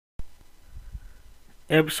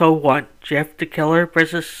Episode 1, Jeff the Killer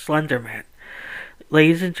vs. Slenderman.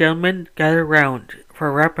 Ladies and gentlemen, gather round for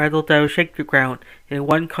a rap battle that will shake the ground. In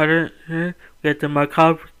one corner, we have the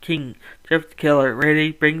macabre king, Jeff the Killer,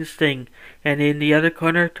 ready to bring the sting. And in the other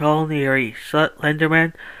corner, tall and eerie,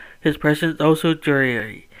 Slenderman, his presence also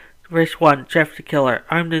dreary. Verse 1, Jeff the Killer.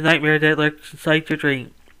 I'm the nightmare that lurks inside your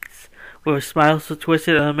dreams. With a smile so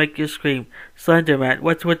twisted it'll make you scream. Slenderman,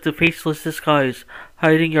 what's with the faceless disguise?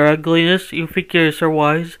 Hiding your ugliness, you think you're so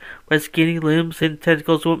wise, but skinny limbs and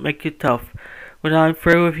tentacles won't make you tough. When I'm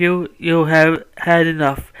through with you, you'll have had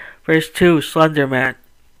enough. Verse 2, Slenderman.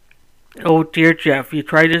 Oh dear Jeff, you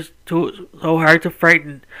tried so hard to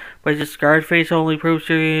frighten, but your scarred face only proves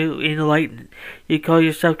you're enlightened. You call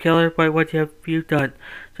yourself killer, but what have you done?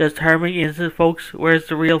 Just harming innocent folks, where's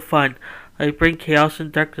the real fun? I bring chaos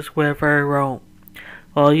and darkness wherever I roam.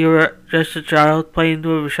 While you were just a child playing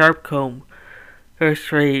with a sharp comb. Verse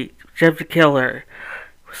 3, Jeff the Killer.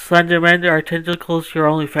 Slenderman, our tentacles your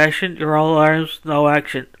only fashion, your all arms, no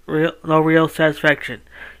action, no real satisfaction.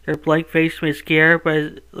 Your blank face may scare,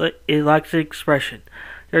 but it lacks expression.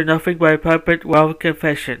 You're nothing but a puppet, well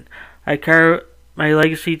confession. I carve my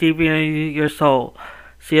legacy deep in your soul.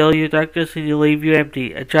 Seal your darkness and you leave you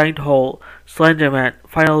empty, a giant hole. Slenderman,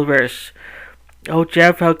 final verse. Oh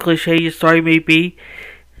Jeff, how cliche your story may be.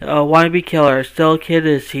 Wannabe killer, still a kid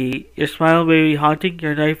is he. Your smile may be haunting,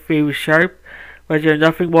 your knife may be sharp, but you're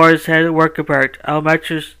nothing more than a work apart. I'll match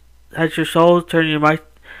your soul, turn your mind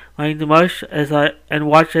to mush, and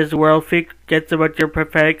watch as the world gets about your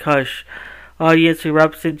pathetic hush. Audience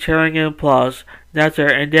erupts in cheering and applause.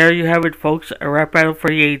 And there you have it, folks, a rap battle for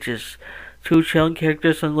the ages. Two chilling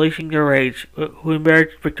characters unleashing their rage. Who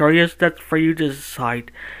emerged victorious, that's for you to decide.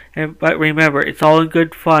 But remember, it's all in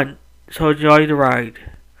good fun, so enjoy the ride.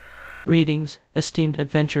 Greetings, esteemed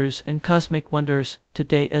adventurers and cosmic wonders.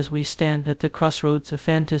 Today, as we stand at the crossroads of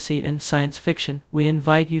fantasy and science fiction, we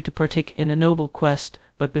invite you to partake in a noble quest.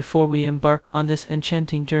 But before we embark on this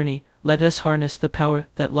enchanting journey, let us harness the power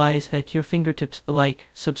that lies at your fingertips. The like,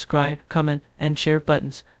 subscribe, comment, and share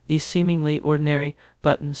buttons. These seemingly ordinary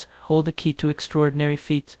buttons hold the key to extraordinary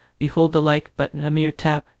feats. Behold the like button, a mere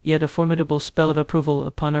tap, yet a formidable spell of approval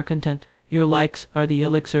upon our content. Your likes are the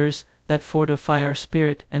elixirs that fortify our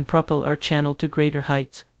spirit and propel our channel to greater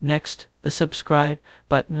heights. Next, the subscribe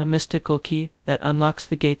button, a mystical key that unlocks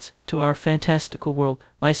the gates to our fantastical world.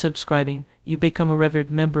 By subscribing, you become a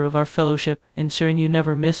revered member of our fellowship, ensuring you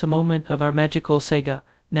never miss a moment of our magical saga.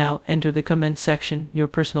 Now enter the comment section, your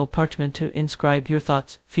personal parchment to inscribe your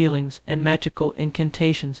thoughts, feelings, and magical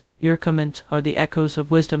incantations. Your comments are the echoes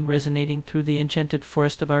of wisdom resonating through the enchanted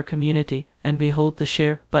forest of our community. And behold the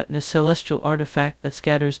share button, a celestial artifact that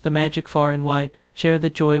scatters the magic far and wide. Share the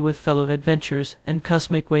joy with fellow adventurers and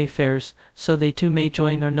cosmic wayfarers, so they too may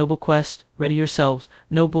join our noble quest. Ready yourselves,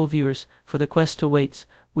 noble viewers, for the quest awaits.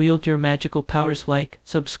 Wield your magical powers, like,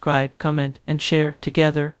 subscribe, comment, and share.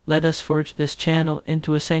 Together, let us forge this channel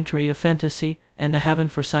into a sanctuary of fantasy and a haven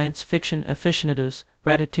for science fiction aficionados.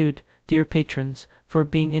 Gratitude, dear patrons, for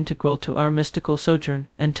being integral to our mystical sojourn.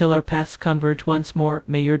 Until our paths converge once more,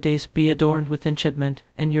 may your days be adorned with enchantment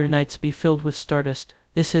and your nights be filled with stardust.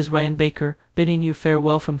 This is Ryan Baker, bidding you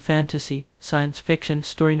farewell from fantasy, science fiction,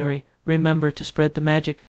 storynory. Remember to spread the magic